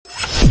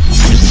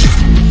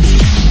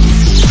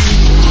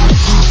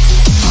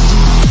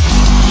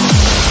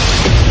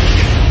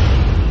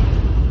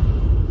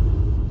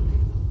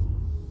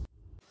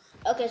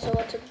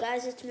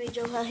guys, it's me,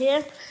 Joha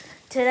here.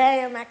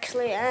 Today I'm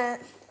actually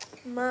at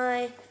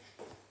my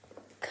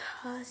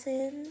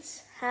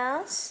cousin's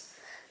house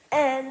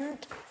and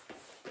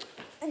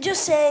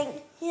just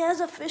saying he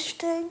has a fish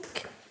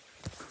tank.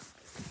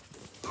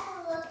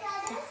 Oh, look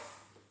at us.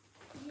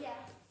 Yeah.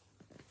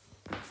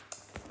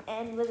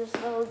 And with his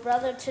little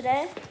brother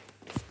today.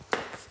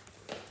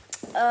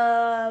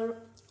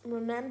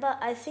 Remember,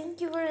 I think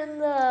you were in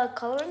the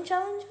coloring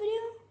challenge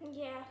video?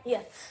 Yeah.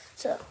 Yeah,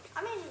 so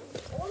I mean,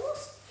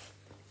 almost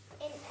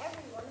in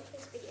every one of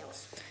his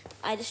videos.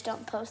 I just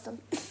don't post them.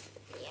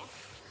 Yeah.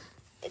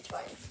 It's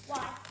fine.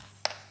 Why?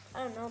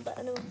 I don't know, but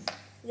anyway,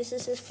 this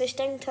is his fish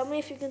tank. Tell me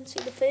if you can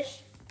see the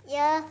fish.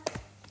 Yeah.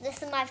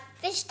 This is my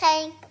fish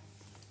tank.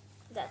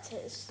 That's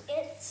his.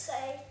 It's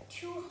a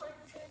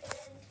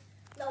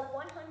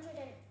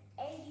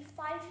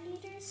 185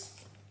 liters.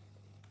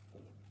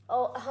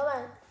 Oh, hold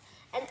on.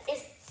 And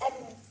it's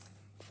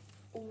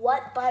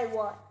what by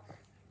what?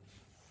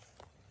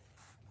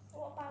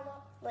 What by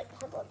what? Like,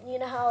 hold on. You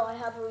know how I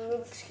have a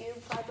Rubik's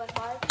Cube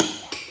 5x5?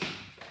 Yeah.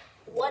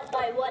 What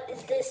by what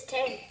is this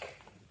tank?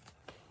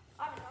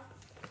 I don't know.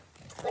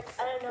 Like,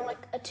 I don't know,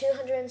 like a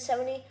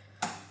 270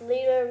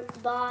 liter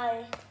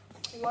by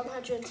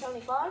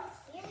 175?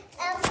 Yeah.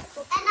 And at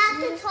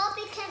the top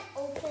it can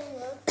open.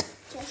 Look.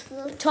 Just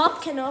look. The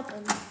top can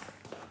open.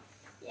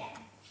 Yeah.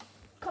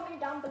 Comment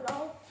down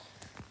below.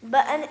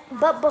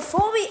 But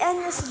before we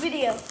end this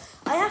video,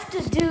 I have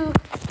to do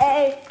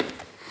a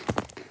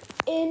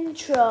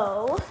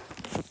outro.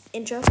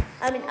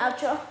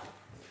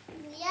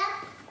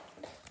 Yeah.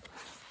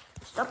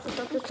 Stop.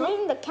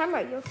 Including the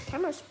camera. Your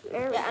camera's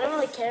blurry. Yeah, I don't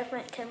really care if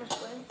my camera's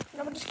blurry.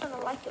 Nobody's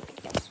gonna like your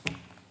videos.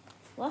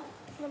 What?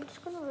 Nobody's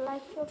gonna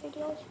like your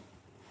videos.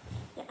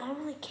 Yeah, I don't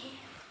really care.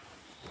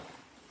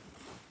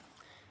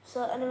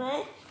 So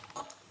anyway,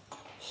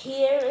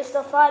 here is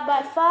the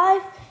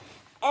 5x5,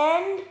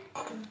 and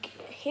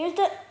here's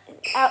the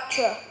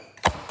outro.